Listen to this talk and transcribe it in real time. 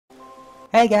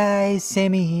Hey guys,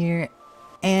 Sammy here,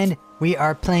 and we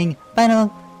are playing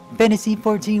Final Fantasy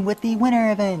XIV with the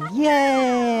winter event.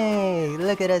 Yay!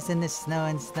 Look at us in the snow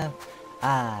and stuff.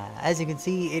 As you can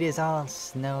see, it is all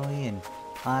snowy and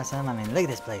awesome. I mean, look at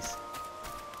this place.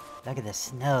 Look at the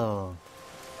snow.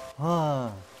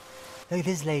 Whoa! Look at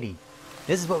this lady.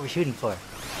 This is what we're shooting for.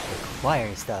 The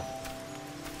choir stuff.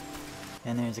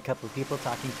 And there's a couple of people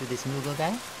talking to this Moogle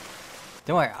guy.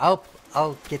 Don't worry,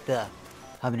 I'll get the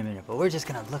hub in a minute, but we're just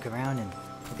gonna look around and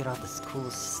look at all this cool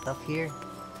stuff here.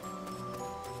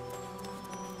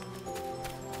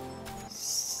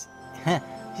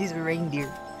 She's a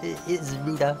reindeer. It's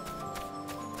Ruda.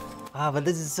 But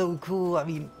this is so cool. I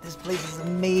mean, this place is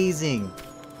amazing.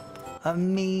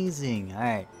 Amazing.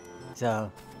 Alright,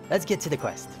 so let's get to the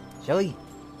quest, shall we?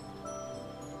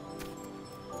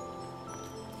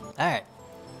 Alright,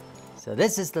 so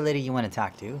this is the lady you want to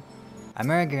talk to.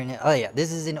 Oh yeah,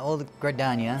 this is in Old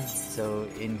Gridania, so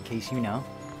in case you know.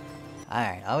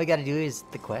 Alright, all we gotta do is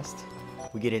the quest.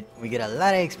 We get a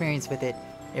lot of experience with it.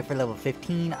 If we're level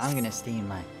 15, I'm gonna stay in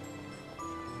my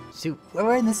suit.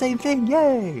 We're in the same thing,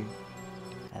 yay!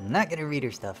 I'm not gonna read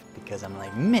her stuff because I'm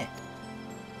like, meh.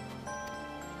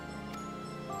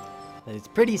 But it's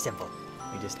pretty simple.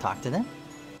 We just talk to them,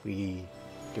 we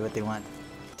do what they want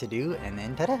to do, and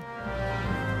then ta-da!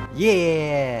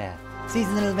 Yeah!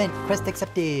 Seasonal event, quest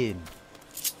accepted!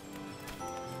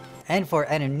 And for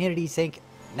anonymity's sake,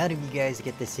 none of you guys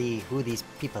get to see who these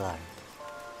people are.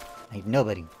 Like,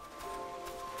 nobody.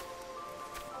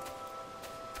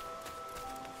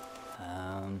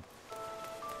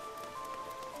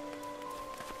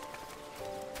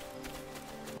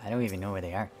 I don't even know where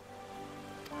they are.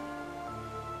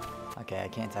 Okay, I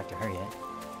can't talk to her yet.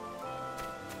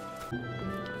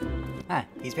 Ah,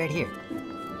 he's right here.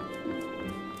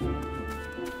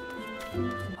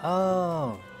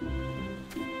 Oh.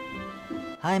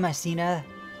 Hi, Marcina.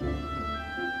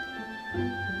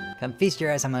 Come feast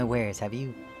your eyes on my wares, have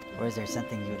you? Or is there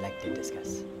something you would like to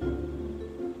discuss?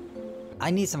 I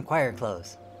need some choir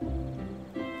clothes.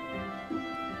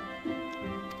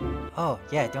 Oh,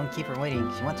 yeah, don't keep her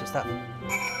waiting. She wants her stuff.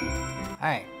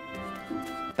 Alright.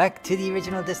 Back to the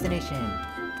original destination.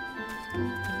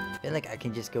 I feel like I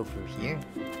can just go through here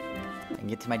and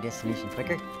get to my destination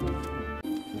quicker.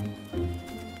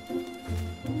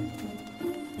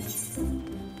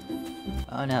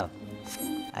 Oh no.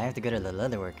 I have to go to the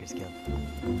Leather Workers Guild.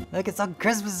 Look, it's all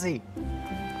Christmassy!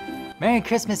 Merry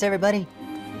Christmas, everybody!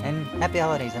 And Happy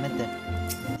Holidays. I meant to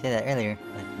say that earlier,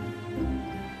 but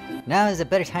now is a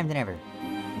better time than ever.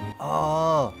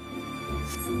 Oh!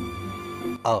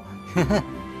 Oh.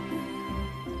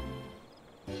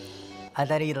 I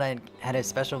thought he like had a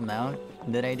special mount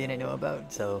that I didn't know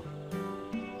about, so...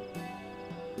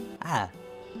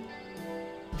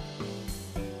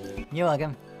 You're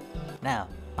welcome. Now,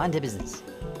 on to business.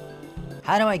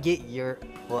 How do I get your...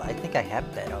 Well, I think I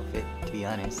have that outfit, to be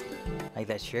honest. Like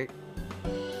that shirt.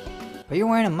 But you're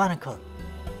wearing a monocle.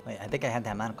 Wait, I think I have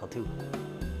that monocle too.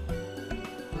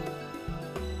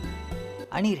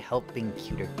 I need help being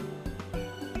cuter.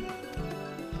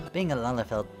 Being a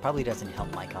Lalafeld probably doesn't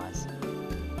help my cause.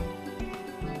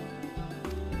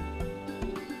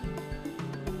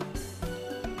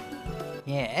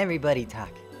 Yeah, everybody talk.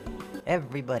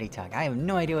 Everybody talk. I have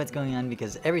no idea what's going on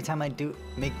because every time I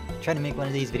try to make one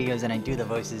of these videos and I do the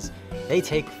voices, they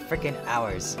take freaking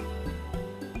hours.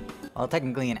 Well,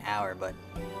 technically an hour, but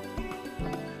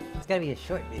it's gotta be a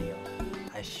short video.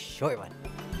 A short one.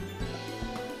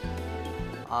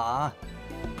 Aww.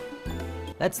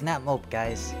 Let's not mope,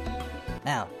 guys.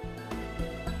 Now,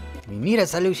 we need a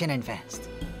solution and fast.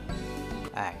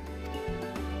 Alright.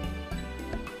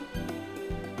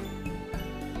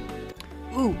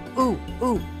 Ooh, ooh,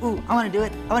 ooh, ooh, I wanna do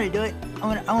it. I wanna do it.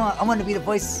 I wanna be the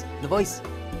voice. The voice.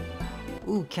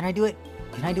 Ooh, can I do it?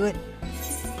 Can I do it?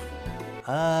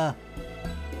 Oh,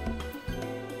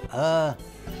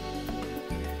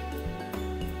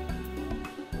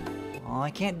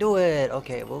 I can't do it.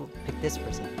 Okay, we'll pick this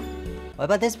person. What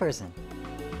about this person?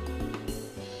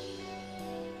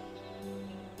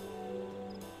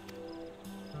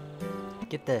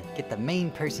 Get the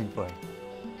main person for it.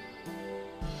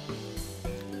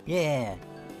 Yeah.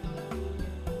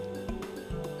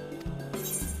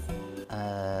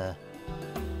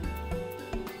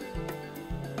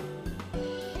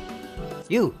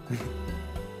 You.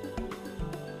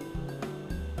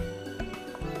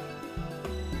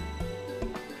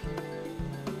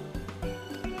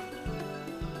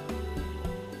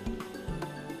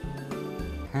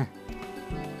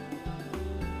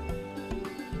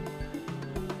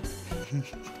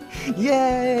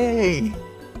 Yay!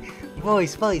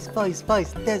 Voice.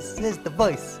 This is the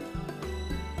voice.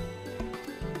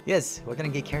 Yes, we're gonna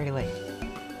get carried away.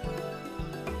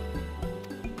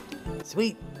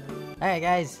 Sweet. Alright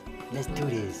guys, let's do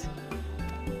this.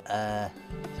 Sorry,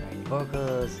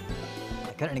 vocals.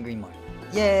 I couldn't agree more.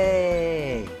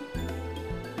 Yay!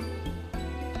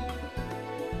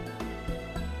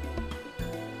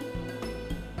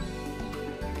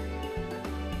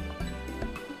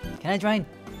 Can I join?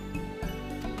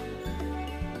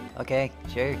 Okay,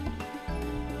 sure.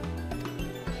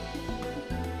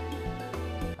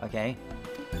 Okay.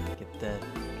 Get the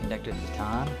conductor's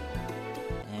baton.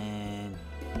 And...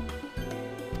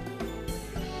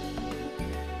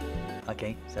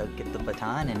 okay, so get the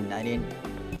baton and I didn't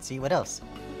see what else.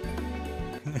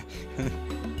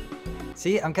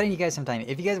 See, I'm cutting you guys some time.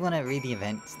 If you guys want to read the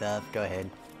event stuff, go ahead.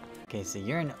 Okay, so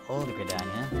you're in Old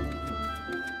Gridania.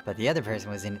 But the other person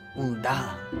was in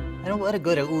Ulda. I don't want to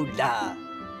go to Ulda.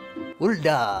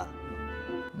 Ulda!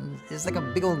 It's like a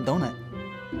big old donut.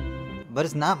 But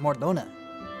it's not more donut.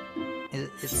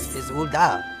 It's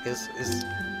Ulda.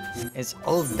 It's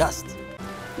old dust.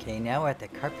 Okay, now we're at the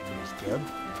Carpenter's Guild.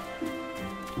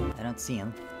 I don't see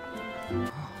him.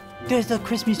 There's the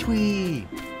Christmas tree!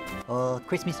 Oh,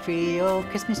 Christmas tree,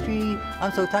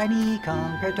 I'm so tiny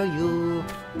compared to you.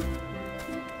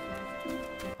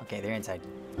 Okay, they're inside.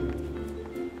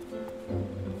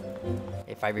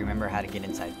 If I remember how to get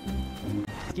inside.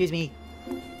 Excuse me.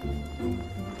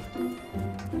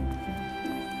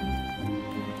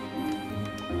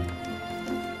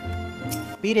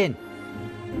 Beat in.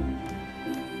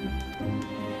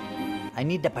 I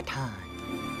need the baton.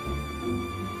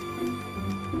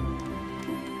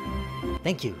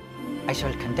 Thank you. I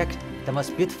shall conduct the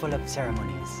most beautiful of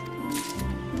ceremonies.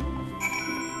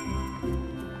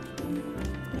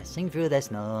 Dashing through the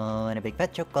snow in a big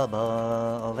fat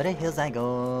chocobo. Over the hills I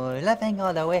go, laughing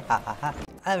all the way, ha ha ha.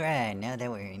 Alright, now that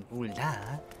we're in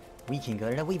Ulda, we can go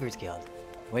to the Weaver's Guild.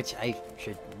 Which I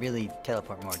should really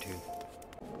teleport more to.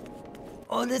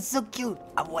 Oh, that's so cute!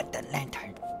 I want the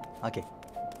lantern. Okay,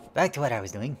 back to what I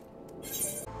was doing.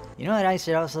 You know what I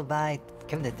should also buy?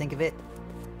 Come to think of it,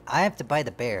 I have to buy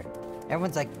the bear.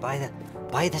 Everyone's like, buy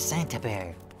the Santa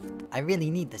bear. I really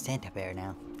need the Santa bear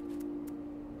now.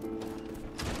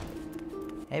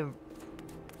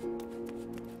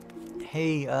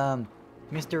 Hey,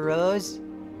 Mr. Rose?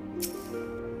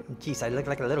 Jeez, I look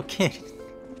like a little kid.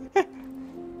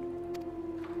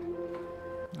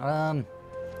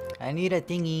 I need a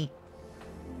thingy.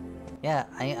 Yeah,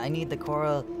 I need the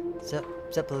coral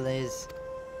supplies.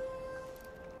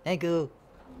 Thank you.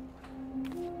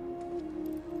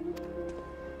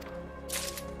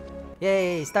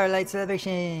 Yay, Starlight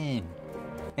celebration!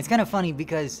 It's kind of funny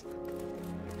because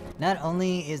not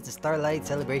only is the Starlight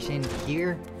celebration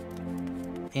here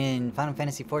in Final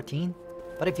Fantasy XIV,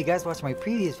 but if you guys watched my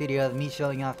previous video of me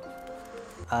showing off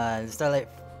the Starlight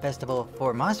Festival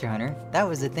for Monster Hunter, that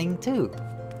was a thing too.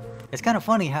 It's kind of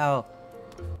funny how,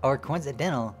 or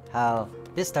coincidental, how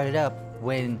this started up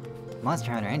when Monster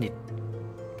Hunter ended.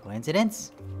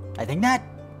 Coincidence? I think not.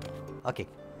 Okay.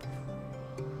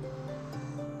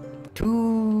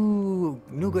 To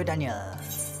New Gridania.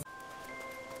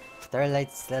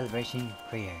 Starlight celebration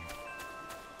prayer.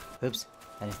 Oops,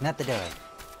 that is not the door.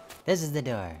 This is the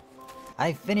door.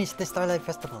 I finished the Starlight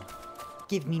Festival.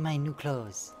 Give me my new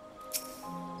clothes.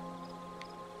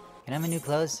 Can I have my new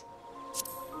clothes?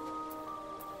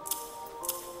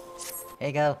 Here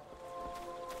you go.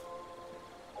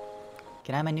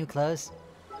 Can I have my new clothes?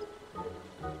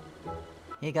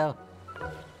 Here you go.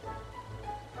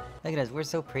 Look at us, we're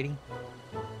so pretty.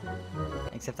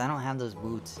 Except I don't have those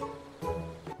boots.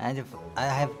 I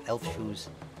have elf shoes.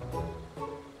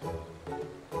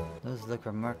 Those look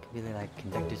remarkably like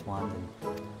conductor's wands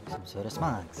and some sort of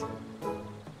smogs.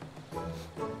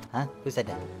 Huh? Who said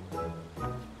that?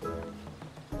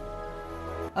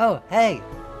 Oh, hey!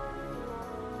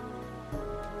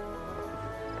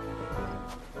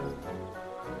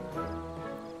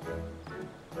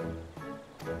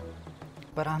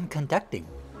 But I'm conducting.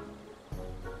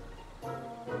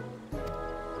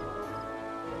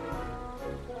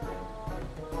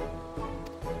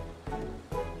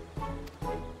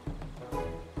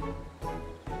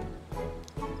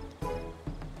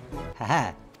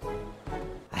 Haha!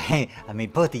 I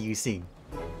made both of you sing.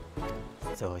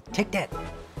 So take that.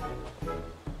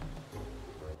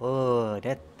 Oh,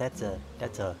 that's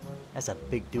a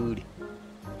big dude.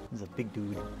 That's a big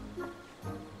dude.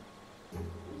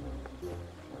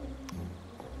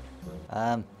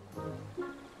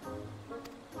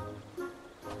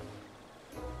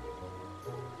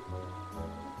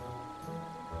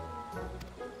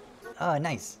 Oh,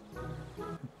 nice.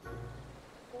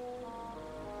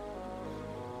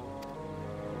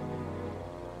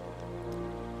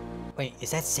 Wait,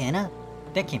 is that Santa?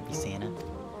 That can't be Santa.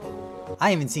 I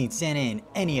haven't seen Santa in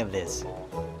any of this.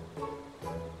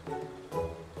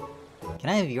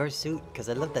 Can I have your suit? Because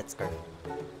I love that scarf.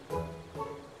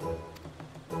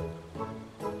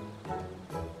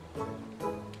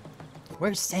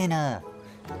 Where's Santa?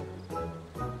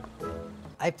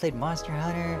 I played Monster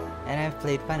Hunter, and I've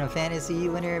played Final Fantasy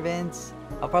winter events.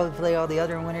 I'll probably play all the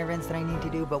other winter events that I need to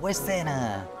do, but where's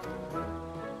Santa?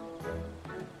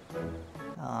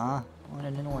 Aw, I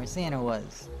wanted to know where Santa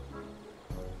was.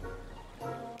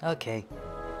 Okay.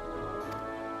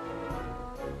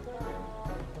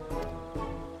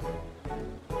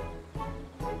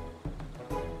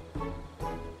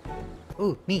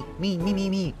 Ooh, me.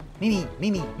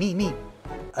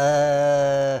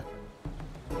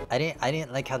 I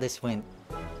didn't like how this went.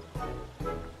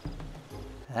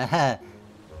 Haha.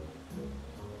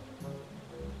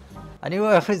 I knew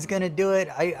I was gonna do it.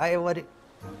 I would.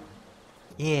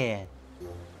 Yeah.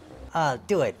 I'll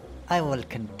do it. I will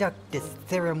conduct this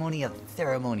ceremony of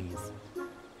ceremonies.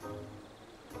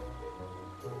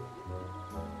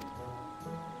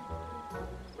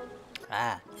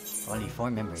 Ah, only 4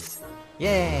 members.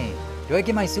 Yay! Do I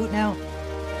get my suit now?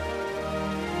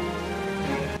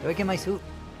 Do I get my suit?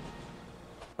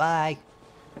 Bye!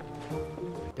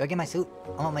 Do I get my suit?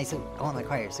 I want my suit. I want my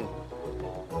choir suit.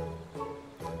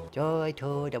 Joy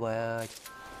to the world.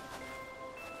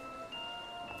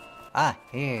 Ah,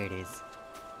 here it is.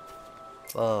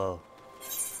 Whoa.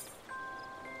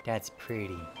 That's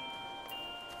pretty.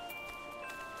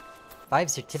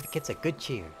 5 certificates of good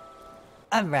cheer.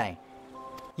 Alright.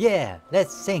 Yeah,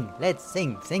 let's sing.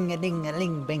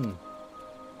 Sing-a-ding-a-ling-bing.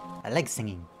 I like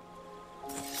singing.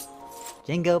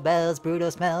 Jingle bells, brutal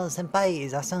smells, and pie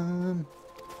is awesome.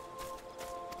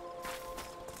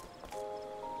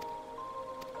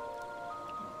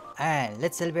 Alright,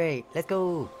 let's celebrate. Let's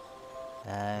go.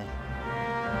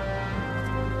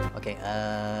 Okay,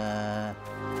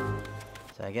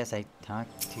 so I guess I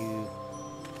talked to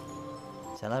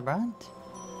Celebrant?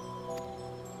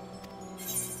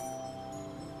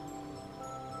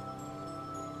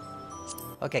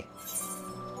 Okay.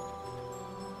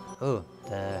 Oh,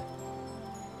 the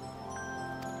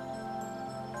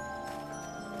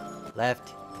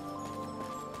left.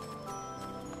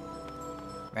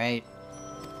 Right.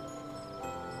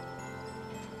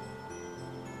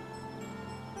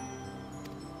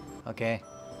 Okay.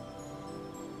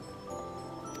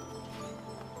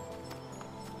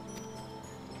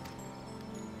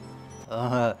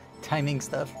 Timing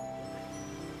stuff.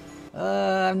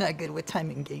 I'm not good with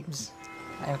timing games.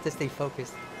 I have to stay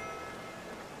focused.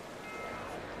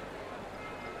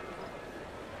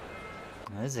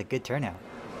 Well, this is a good turnout.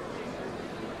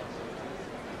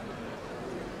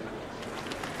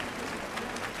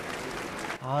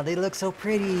 Oh, they look so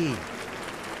pretty.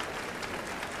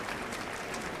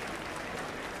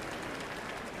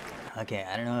 Okay,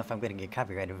 I don't know if I'm gonna get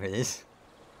copyrighted for this.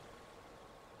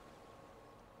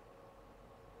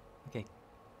 Okay,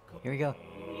 here we go.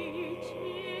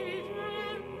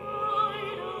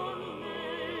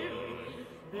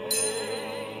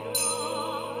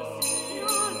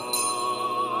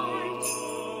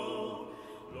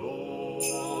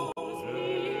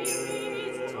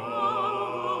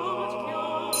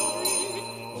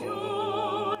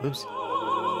 Oops.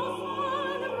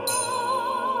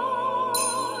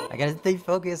 I gotta stay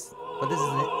focused, but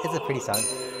it's a pretty song.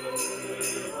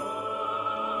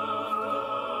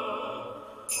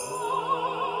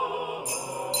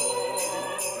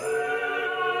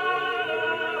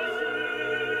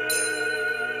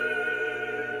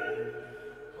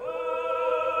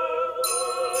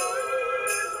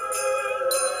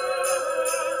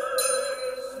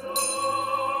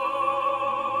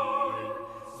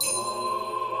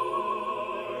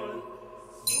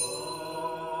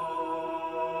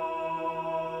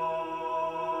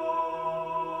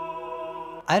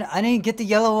 I didn't get the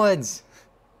yellow ones.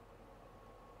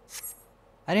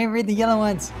 I didn't read the yellow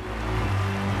ones.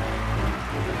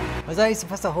 Was I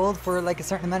supposed to hold for like a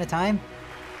certain amount of time?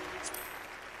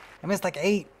 I missed like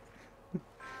 8.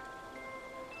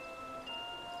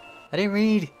 I didn't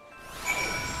read.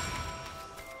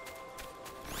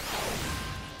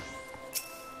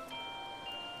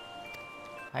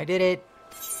 I did it.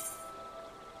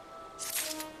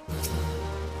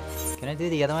 Can I do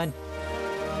the other one?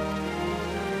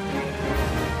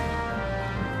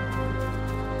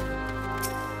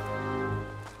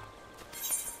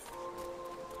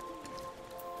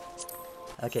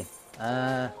 Okay,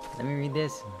 let me read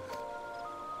this.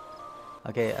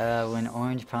 Okay, when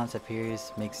orange prompts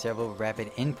appears, make several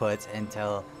rapid inputs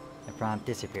until the prompt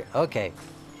disappears. Okay.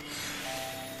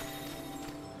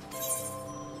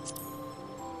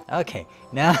 Okay,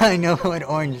 now I know what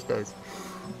orange does.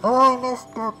 Oh, I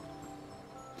messed up.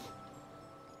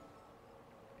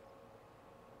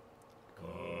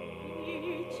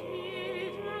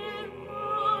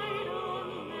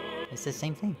 It's the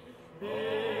same thing.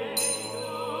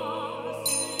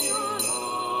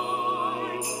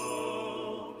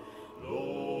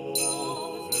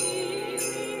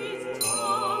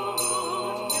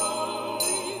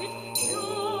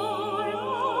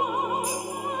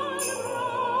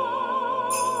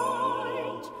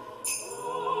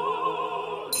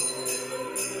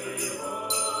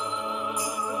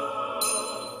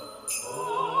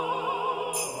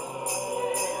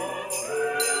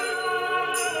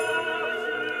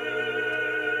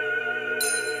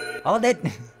 Hold it!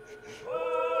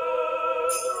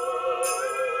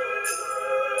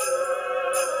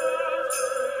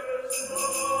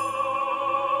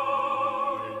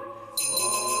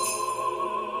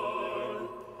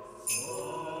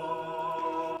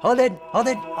 Hold it! Hold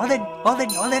it! Hold it! Hold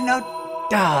it! Hold it! No!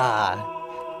 Ah!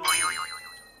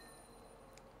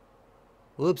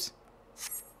 Whoops.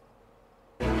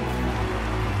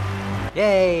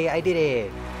 Yay! I did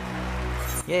it!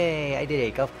 Yay! I did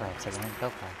it! Golf claps, everyone.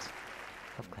 Golf claps.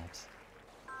 Golf claps.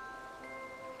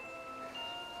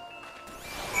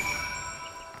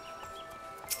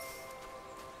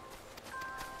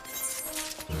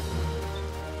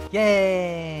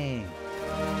 Yay!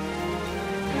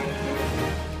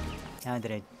 Now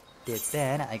that I did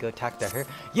that, I go talk to her.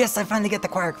 Yes, I finally get the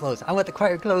choir clothes! I want the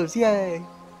choir clothes! Yay!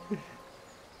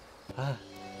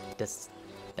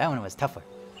 That one was tougher.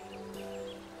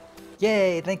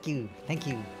 Yay! Thank you! Thank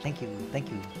you! Thank you!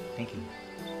 Thank you! Thank you!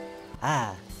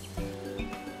 Ah!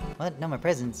 What? No more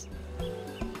presents.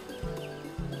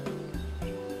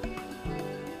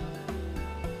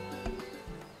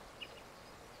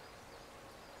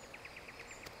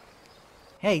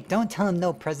 Hey, don't tell him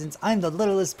no presents. I'm the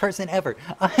littlest person ever.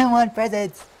 I want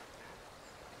presents!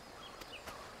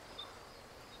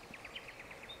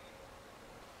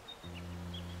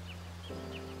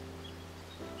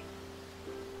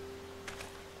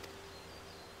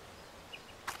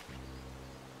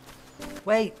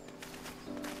 Wait!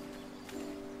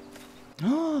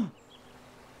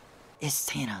 It's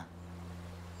Santa!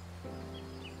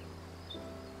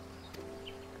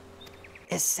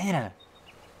 It's Santa!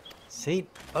 Saint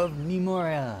of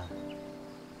Memoria!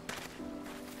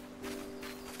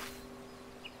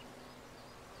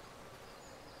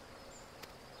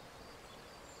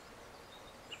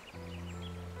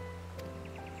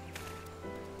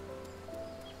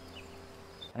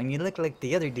 I mean, you look like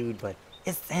the other dude, but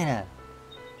it's Santa!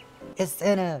 It's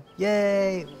Santa!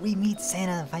 Yay! We meet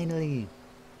Santa finally!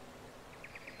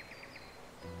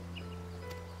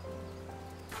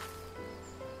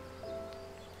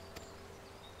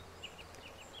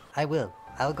 I will.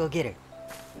 I'll go get her.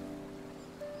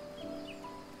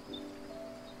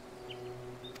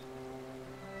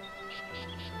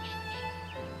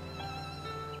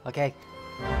 Okay.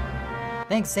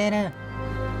 Thanks, Santa!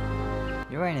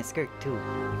 You're wearing a skirt, too.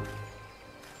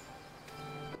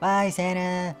 Bye,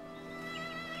 Santa!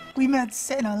 We met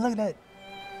Santa, look at that!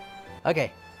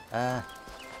 Okay,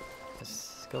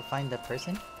 let's go find the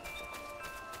person.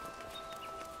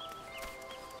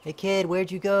 Hey kid,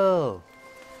 where'd you go?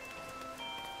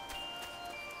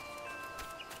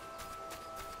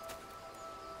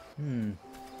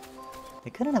 They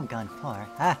couldn't have gone far.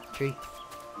 Ah, tree.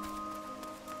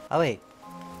 Oh wait.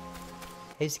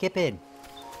 Hey, Skipid.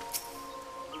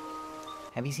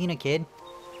 Have you seen a kid?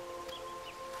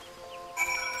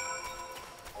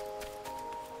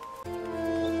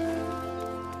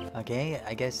 Okay,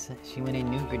 I guess she went in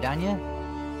New Gridania?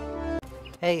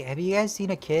 Hey, have you guys seen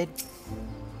a kid?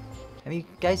 Have you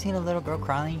guys seen a little girl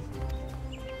crying?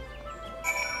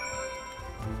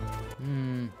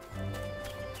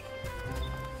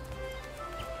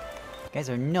 You guys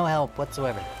are no help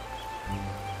whatsoever.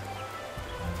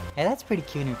 Hey, that's pretty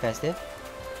cute and festive.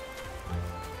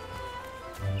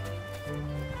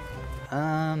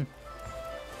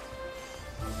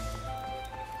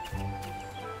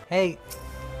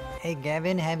 Hey,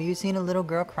 Gavin, have you seen a little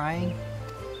girl crying?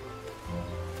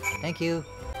 Thank you.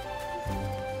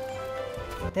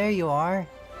 There you are.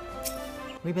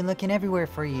 We've been looking everywhere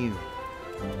for you.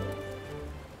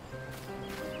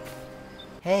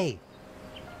 Hey.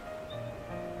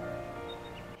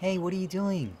 Hey, what are you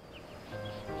doing?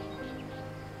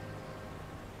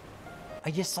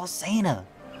 I just saw Santa.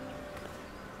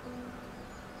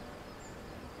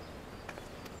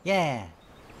 Yeah,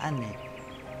 I'm it.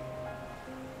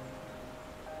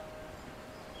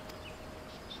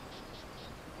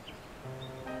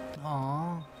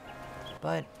 Aww,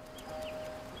 but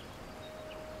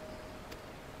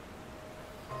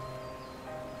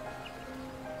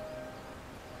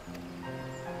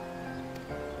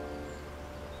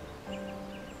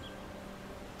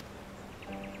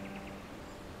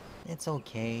It's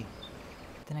okay.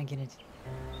 Then I get it.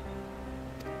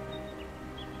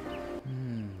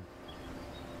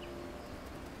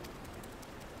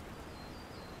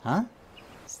 Huh?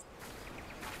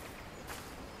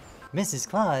 Mrs.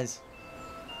 Claus?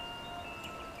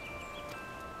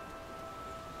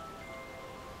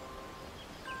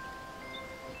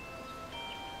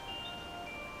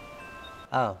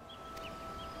 Oh.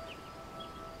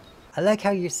 I like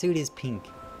how your suit is pink.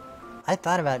 I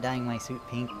thought about dyeing my suit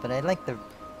pink, but I like the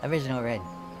original red.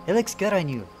 It looks good on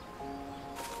you.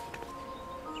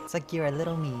 It's like you're a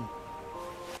little me.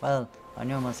 Well, a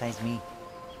normal size me.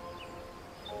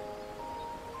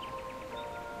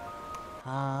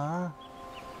 Huh?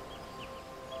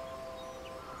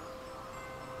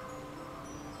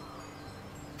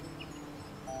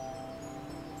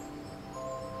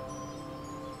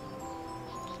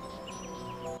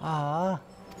 Aww.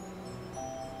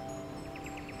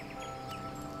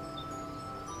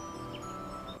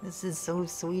 This is so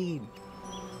sweet.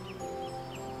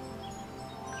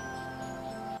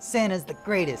 Santa's the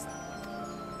greatest.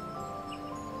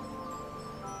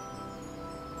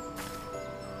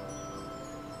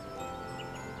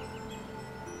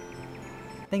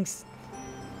 Thanks.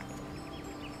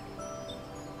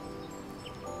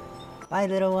 Bye,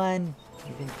 little one.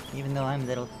 Even though I'm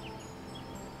little.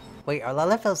 Wait, are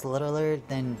Lalafels littler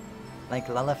than, like,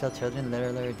 Lalafell children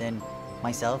littler than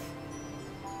myself?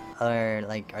 Or,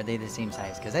 like, are they the same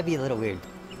size? Because that'd be a little weird.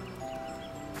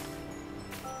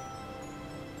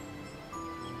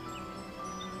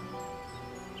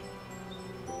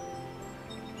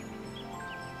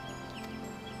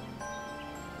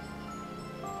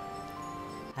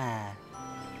 Ah.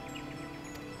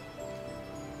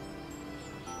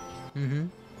 Mm-hmm.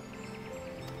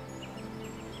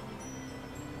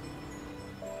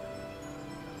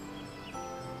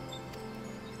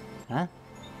 Huh?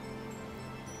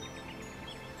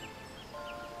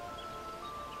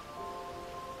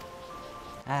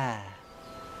 Ah.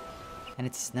 And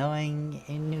it's snowing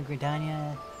in New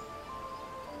Gridania.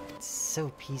 It's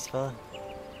so peaceful.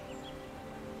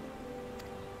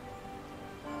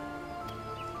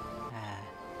 Ah,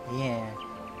 yeah.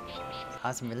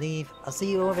 Awesome relief. I'll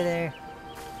see you over there.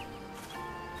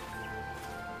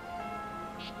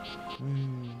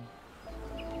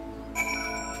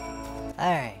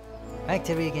 Alright. Back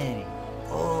to the beginning.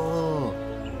 Oh!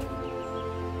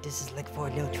 This is like for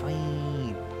a little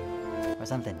train. Or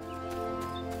something.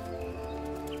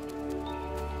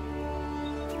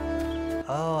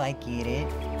 Oh, I get it.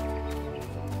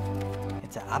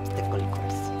 It's an obstacle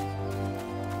course.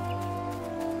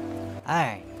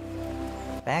 Alright.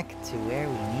 Back to where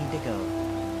we need to go.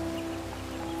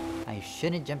 I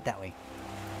shouldn't jump that way.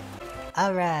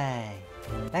 Alright.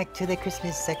 Back to the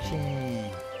Christmas section.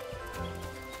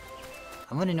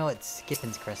 I want to know what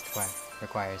Skippin's Crest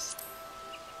requires.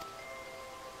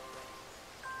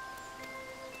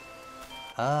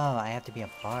 Oh, I have to be a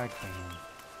bard for him.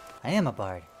 I am a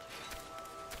bard.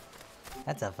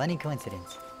 That's a funny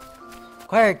coincidence.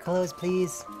 Choir clothes,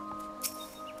 please.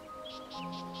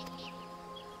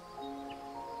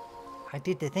 I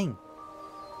did the thing.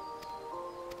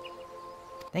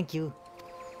 Thank you.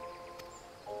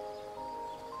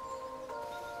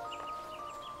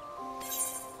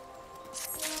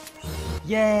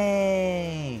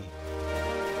 Yay!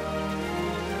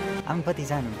 I'm gonna put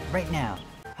these on right now.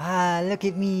 Ah, look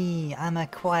at me! I'm a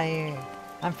choir!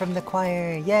 I'm from the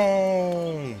choir!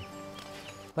 Yay!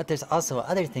 But there's also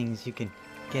other things you can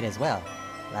get as well.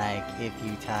 Like if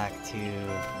you talk to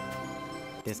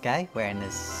this guy wearing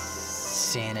this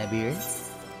Santa beard.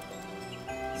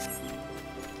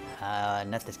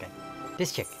 Not this guy.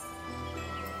 This chick.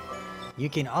 You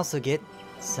can also get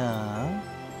some...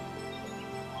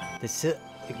 You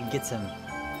can get some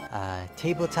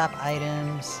tabletop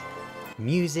items,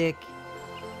 music,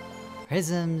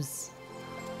 prisms.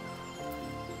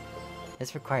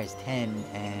 This requires 10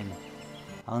 and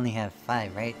I only have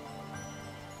 5, right?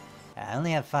 I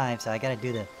only have 5, so I gotta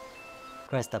do the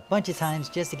quest a bunch of times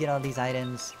just to get all these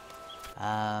items.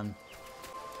 But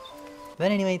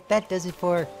anyway, that does it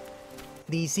for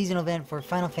the seasonal event for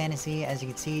Final Fantasy. As you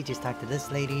can see, just talk to this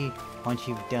lady once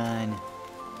you've done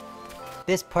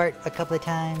this part a couple of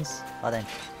times. Well then.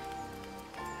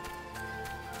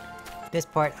 This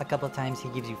part a couple of times, he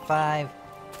gives you 5.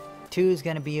 2 is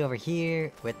gonna be over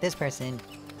here with this person.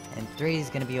 And 3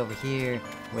 is gonna be over here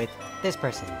with this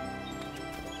person.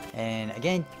 And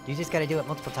again, you just gotta do it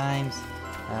multiple times.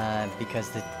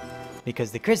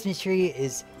 Because the Christmas tree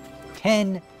is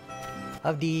 10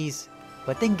 of these.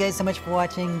 But thank you guys so much for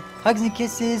watching. Hugs and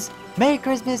kisses. Merry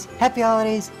Christmas, Happy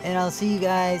Holidays, and I'll see you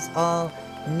guys all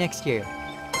next year.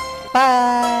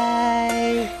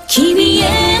 Bye! 君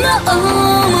への想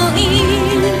い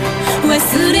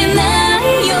忘れな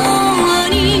いよう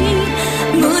に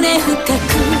胸深く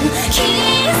刻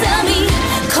み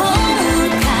込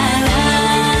むから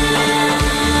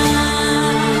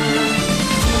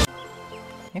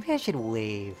Maybe I should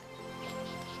wave.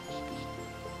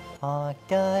 Hark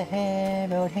the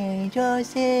herald angels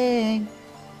sing.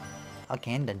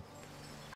 Okay, I'm done.